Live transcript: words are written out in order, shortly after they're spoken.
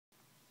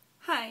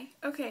Hi.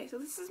 Okay, so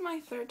this is my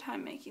third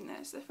time making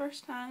this. The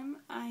first time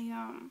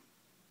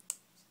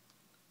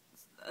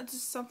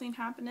just something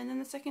happened, and then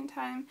the second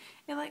time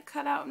it like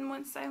cut out and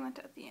went silent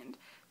at the end.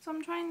 So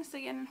I'm trying this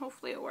again and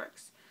hopefully it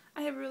works.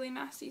 I have really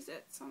nasty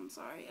zits, so I'm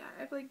sorry.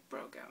 I've like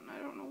broke out and I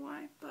don't know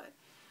why, but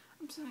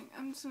I'm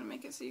just gonna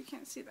make it so you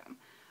can't see them.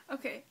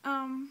 Okay,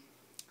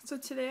 so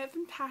today I've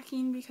been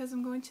packing because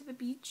I'm going to the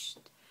beach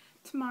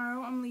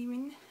tomorrow. I'm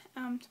leaving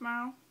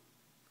tomorrow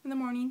in the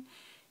morning,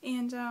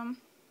 and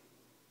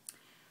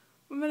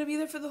we're going to be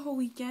there for the whole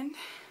weekend,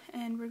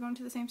 and we're going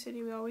to the same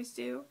city we always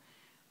do,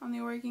 on the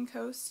Oregon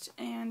coast,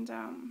 and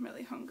I'm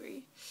really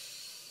hungry.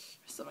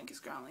 My stomach is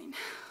growling.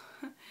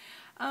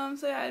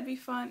 So yeah, it'd be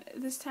fun.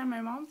 This time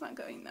my mom's not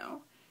going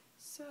though,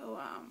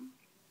 so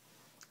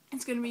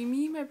it's going to be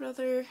me, my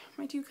brother,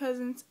 my two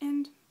cousins,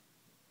 and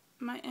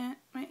my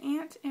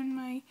aunt and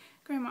my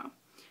grandma.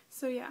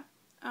 So yeah,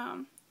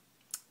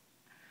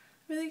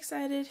 really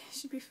excited.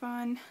 Should be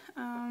fun.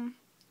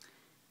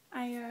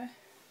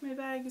 My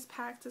bag is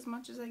packed as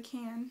much as I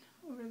can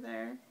over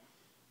there.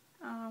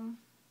 I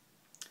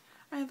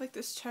have like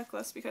this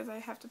checklist because I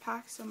have to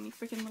pack so many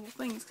freaking little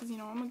things because, you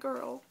know, I'm a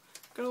girl.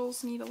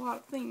 Girls need a lot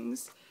of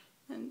things,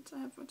 and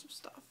I have a bunch of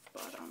stuff,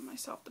 but I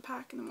still have to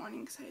pack in the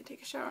morning because I had to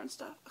take a shower and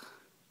stuff.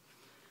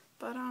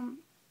 But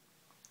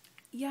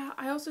yeah,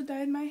 I also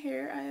dyed my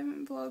hair. I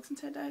haven't vlogged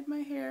since I dyed my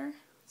hair,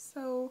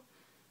 so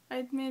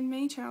I made a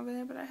main channel over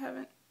there, but I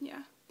haven't.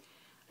 Yeah,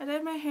 I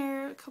dyed my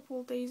hair a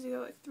couple days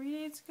ago, like 3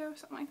 days ago,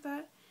 something like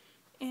that,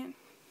 and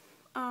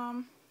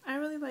I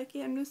really like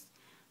it.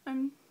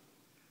 I'm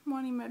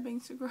wanting my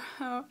bangs to grow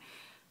out.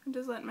 I'm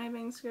just letting my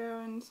bangs grow,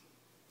 and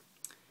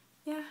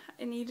yeah,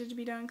 it needed to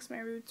be done because my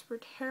roots were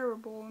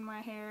terrible in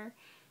my hair.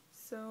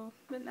 So,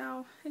 but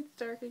now it's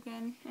dark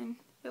again, and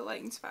it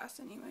lightens fast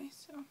anyway.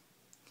 So,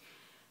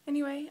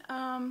 anyway,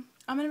 I'm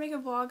gonna make a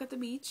vlog at the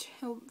beach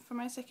for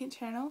my second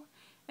channel,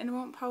 and it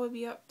won't probably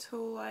be up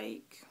till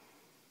like,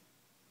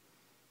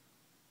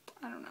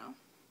 I don't know,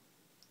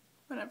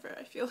 whenever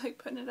I feel like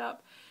putting it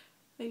up,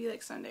 maybe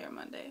like Sunday or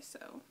Monday.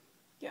 So,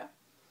 yeah.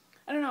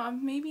 I don't know,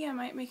 maybe I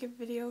might make a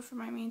video for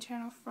my main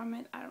channel from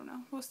it. I don't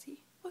know. We'll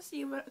see. We'll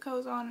see what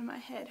goes on in my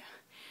head.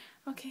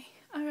 Okay,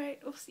 alright,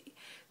 we'll see.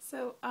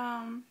 So,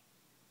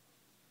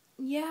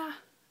 yeah.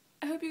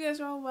 I hope you guys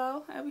are all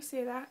well. I always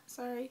say that.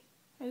 Sorry.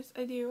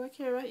 I do. I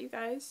care about you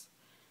guys.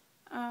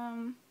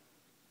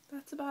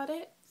 That's about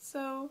it.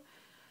 So,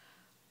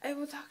 I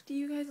will talk to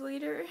you guys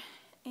later,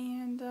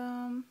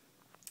 and,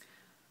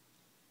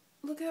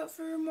 look out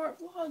for more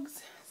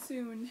vlogs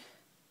soon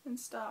and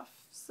stuff.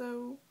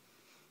 So,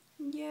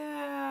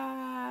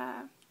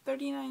 yeah,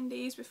 39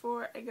 days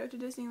before I go to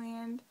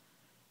Disneyland.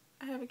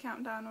 I have a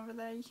countdown over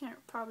there. You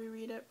can't probably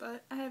read it,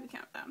 but I have a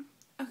countdown.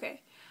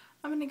 Okay,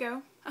 I'm gonna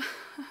go.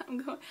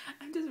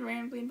 I'm just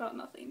rambling about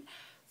nothing.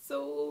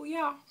 So,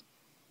 yeah.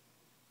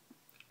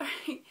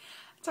 Alright,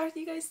 talk to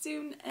you guys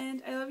soon,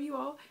 and I love you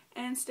all,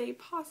 and stay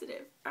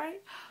positive,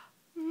 alright?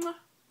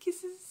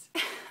 Kisses.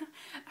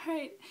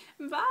 Alright,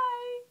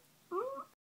 bye!